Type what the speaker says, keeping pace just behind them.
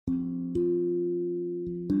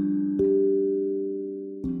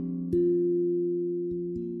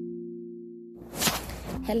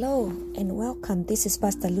Hello and welcome. This is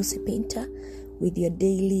Pastor Lucy Painter with your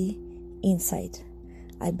daily insight.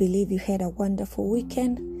 I believe you had a wonderful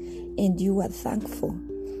weekend and you are thankful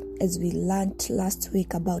as we learned last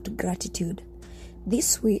week about gratitude.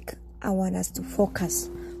 This week, I want us to focus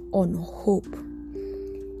on hope.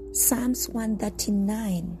 Psalms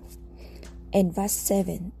 139 and verse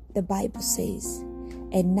 7, the Bible says,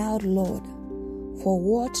 "And now, Lord, for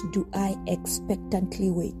what do I expectantly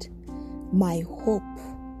wait? My hope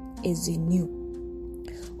is in you."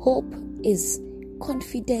 Hope is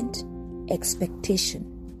confident expectation.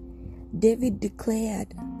 David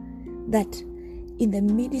declared that in the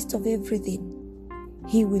midst of everything,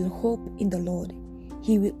 he will hope in the Lord.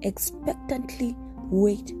 He will expectantly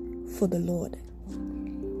wait for the Lord.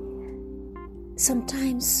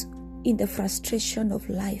 Sometimes in the frustration of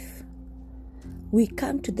life, we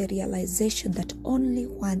come to the realization that only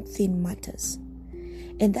one thing matters.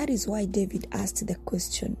 And that is why David asked the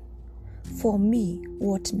question, "For me,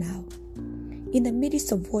 what now?" In the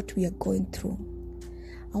midst of what we are going through,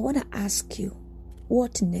 I want to ask you,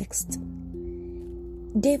 what next?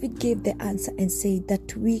 David gave the answer and said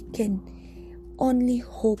that we can only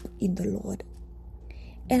hope in the Lord.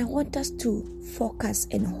 And I want us to focus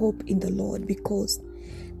and hope in the Lord because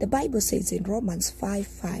the Bible says in Romans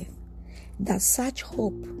 5:5 that such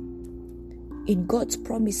hope in God's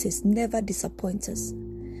promises never disappoints us.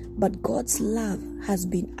 But God's love has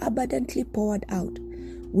been abundantly poured out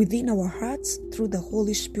within our hearts through the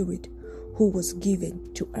Holy Spirit who was given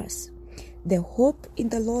to us. The hope in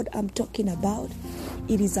the Lord I'm talking about,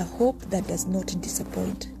 it is a hope that does not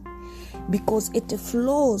disappoint because it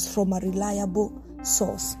flows from a reliable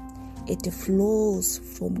source. It flows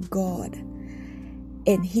from God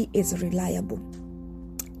and He is reliable.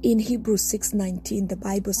 In Hebrews 6:19, the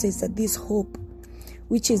Bible says that this hope,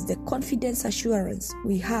 which is the confidence assurance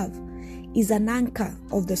we have, is an anchor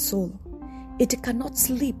of the soul. It cannot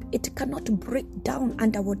sleep. It cannot break down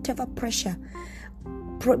under whatever pressure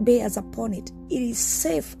bears upon it. It is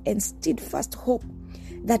safe and steadfast hope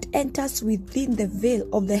that enters within the veil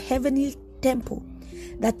of the heavenly temple,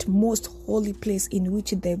 that most holy place in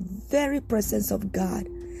which the very presence of God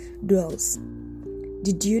dwells.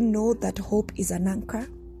 Did you know that hope is an anchor?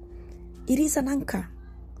 It is an anchor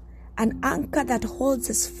that holds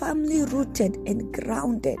us firmly rooted and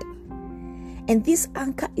grounded. And this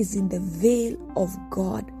anchor is in the veil of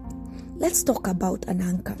God. Let's talk about an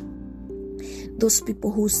anchor. Those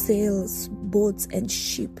people who sail boats and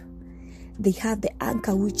ship, they have the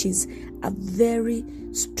anchor, which is a very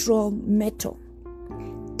strong metal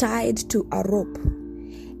tied to a rope.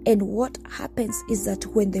 And what happens is that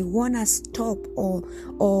when they want to stop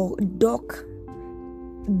or dock,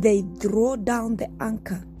 they throw down the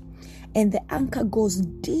anchor, and the anchor goes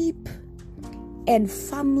deep and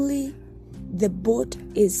firmly. The boat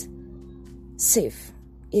is safe.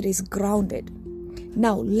 It is grounded.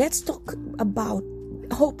 Now let's talk about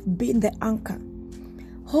hope being the anchor.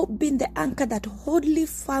 Hope being the anchor that wholly,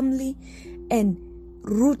 firmly, and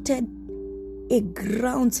rooted, it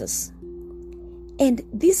grounds us. And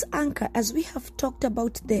this anchor, as we have talked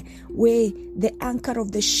about the way the anchor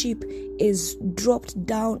of the ship is dropped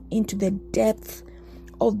down into the depth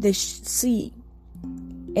of the sea,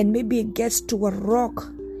 and maybe it gets to a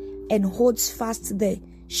rock and holds fast the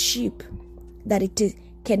ship that it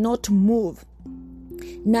cannot move.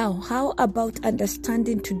 Now, how about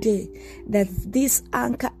understanding today that this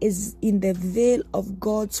anchor is in the veil of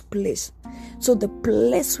God's place? So the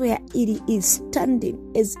place where it is standing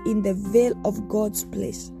is in the veil of God's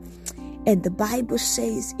place. And the Bible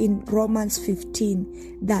says in Romans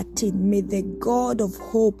 15:13, "May the God of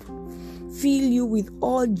hope fill you with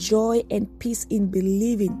all joy and peace in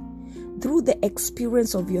believing, through the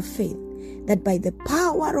experience of your faith, that by the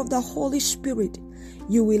power of the Holy Spirit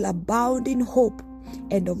you will abound in hope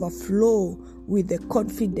and overflow with the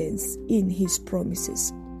confidence in His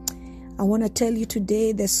promises." I want to tell you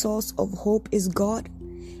today, the source of hope is God,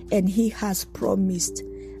 and He has promised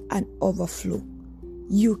an overflow.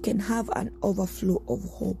 You can have an overflow of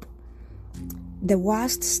hope. The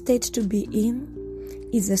worst state to be in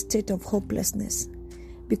is a state of hopelessness,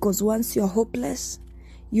 because once you're hopeless,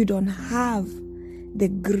 you don't have the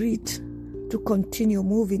grit to continue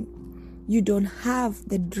moving. You don't have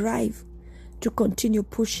the drive to continue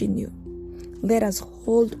pushing you. Let us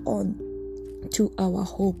hold on to our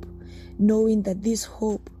hope, knowing that this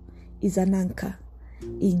hope is an anchor.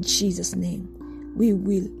 In Jesus' name, we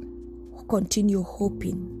will continue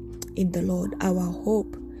hoping in the Lord. Our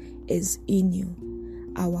hope is in you.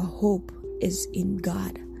 Our hope is in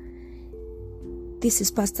God. This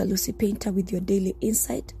is Pastor Lucy Painter with your daily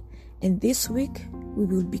insight, and this week we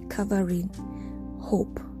will be covering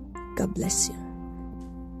hope. God bless you.